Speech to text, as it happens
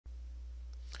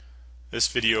This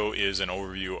video is an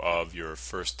overview of your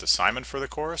first assignment for the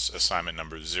course, assignment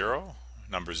number 0.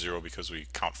 Number 0 because we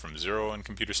count from 0 in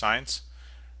computer science.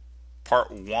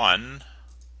 Part 1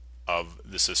 of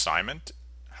this assignment,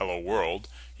 Hello World.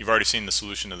 You've already seen the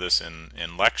solution to this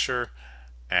in lecture,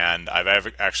 and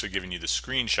I've actually given you the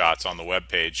screenshots on the web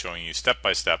page showing you step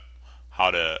by step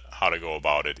how to go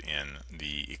about it in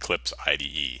the Eclipse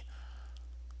IDE.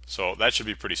 So that should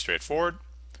be pretty straightforward.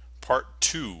 Part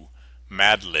 2,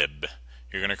 Madlib.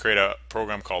 You're going to create a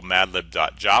program called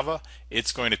madlib.java.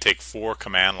 It's going to take 4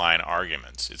 command line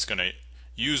arguments. It's going to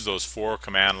use those 4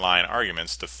 command line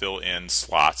arguments to fill in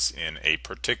slots in a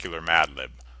particular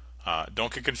Madlib.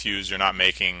 Don't get confused. You're not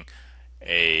making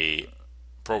a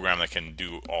program that can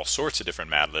do all sorts of different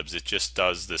Madlibs. It just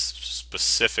does this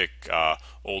specific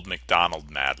Old MacDonald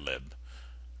Madlib.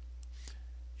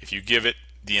 If you give it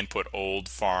the input old,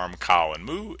 farm, cow, and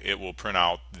moo, it will print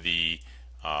out the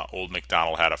Old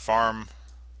MacDonald had a farm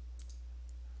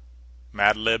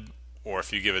Madlib, or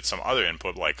if you give it some other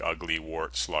input like ugly,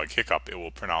 wart, slug, hiccup, it will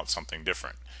print out something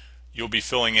different. You'll be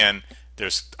filling in,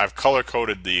 I've color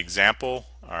coded the example.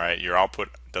 Alright, your output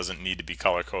doesn't need to be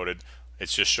color coded.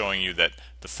 It's just showing you that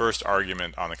the first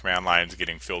argument on the command line is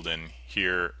getting filled in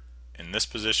here in this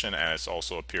position, and it's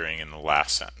also appearing in the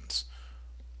last sentence.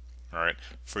 Alright,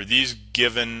 for these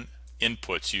given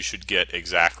inputs you should get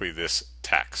exactly this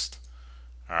text.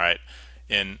 Alright,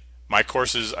 in my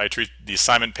courses I treat the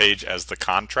assignment page as the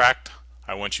contract.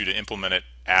 I want you to implement it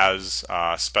as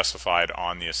specified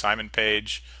on the assignment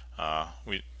page.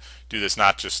 We do this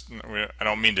not just, I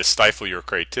don't mean to stifle your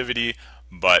creativity,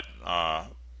 but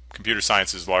computer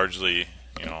science is largely,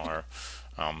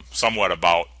 somewhat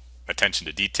about attention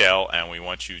to detail, and we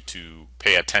want you to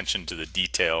pay attention to the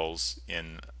details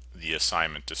in the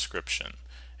assignment description.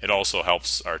 It also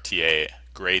helps our TA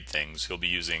grade things. He'll be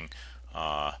using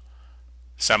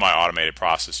semi-automated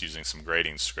process using some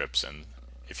grading scripts, and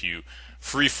if you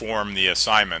free-form the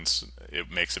assignments,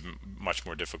 it makes it much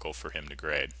more difficult for him to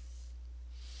grade.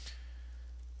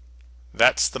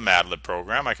 That's the Madlib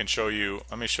program. I can show you,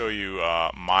 let me show you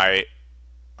my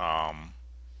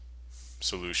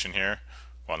solution here.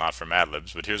 Well, not for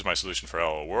Madlibs, but here's my solution for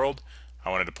Hello World. I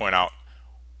wanted to point out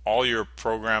all your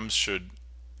programs should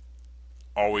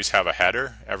always have a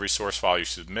header. Every source file you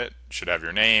submit should have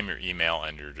your name, your email,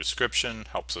 and your description.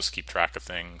 Helps us keep track of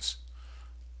things.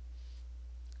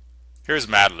 Here's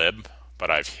Madlib,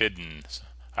 but I've hidden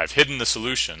the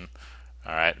solution.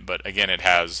 All right, but again, it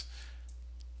has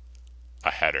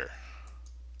a header,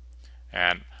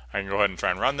 and I can go ahead and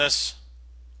try and run this.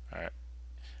 All right,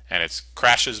 and it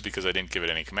crashes because I didn't give it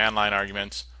any command line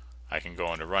arguments. I can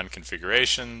go into Run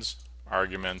Configurations,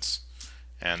 Arguments,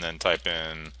 and then type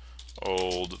in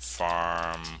old,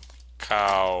 farm,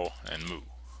 cow, and moo.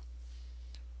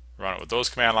 Run it with those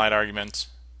command line arguments.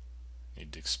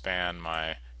 Need to expand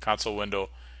my console window,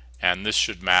 and this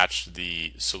should match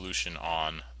the solution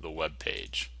on the web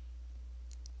page.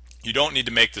 You don't need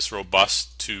to make this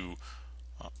robust to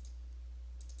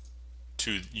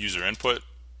user input.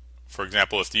 For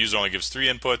example, if the user only gives 3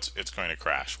 inputs, it's going to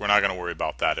crash. We're not going to worry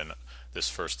about that in this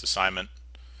first assignment.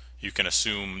 You can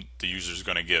assume the user is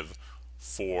going to give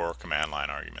 4 command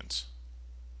line arguments.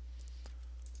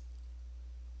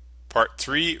 Part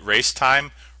 3, RaceTime.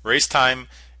 RaceTime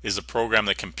is a program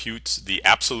that computes the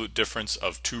absolute difference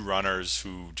of 2 runners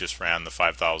who just ran the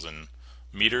 5,000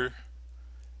 meter.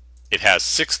 It has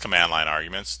 6 command line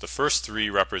arguments. The first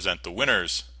 3 represent the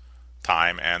winner's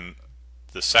time, and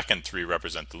the second 3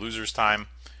 represent the loser's time.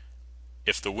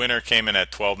 If the winner came in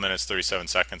at 12 minutes, 37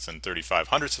 seconds, and 35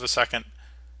 hundredths of a second,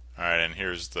 alright, and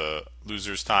here's the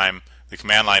loser's time, the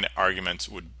command line arguments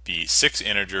would be 6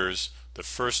 integers. The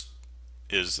first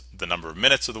is the number of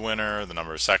minutes of the winner, the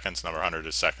number of seconds, number of hundreds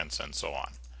of seconds, and so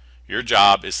on. Your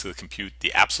job is to compute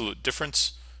the absolute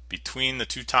difference between the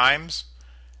 2 times,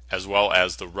 as well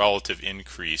as the relative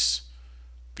increase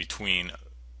between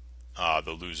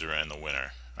the loser and the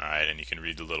winner. Alright, and you can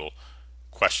read the little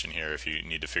question here if you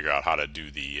need to figure out how to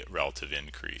do the relative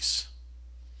increase.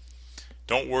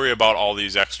 Don't worry about all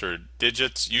these extra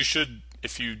digits. You should,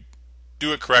 if you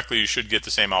do it correctly, you should get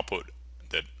the same output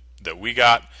that we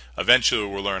got. Eventually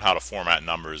we'll learn how to format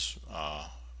numbers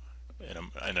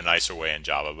in a nicer way in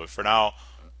Java, but for now,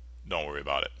 don't worry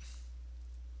about it.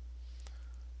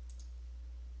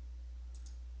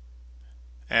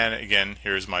 And again,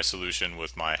 here's my solution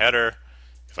with my header.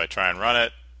 If I try and run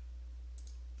it,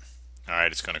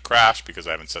 alright, it's going to crash because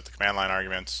I haven't set the command line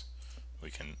arguments.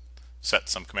 We can set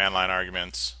some command line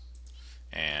arguments,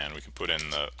 and we can put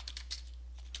in the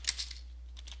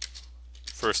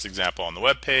first example on the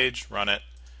web page, run it,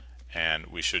 and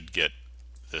we should get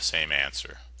the same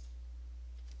answer.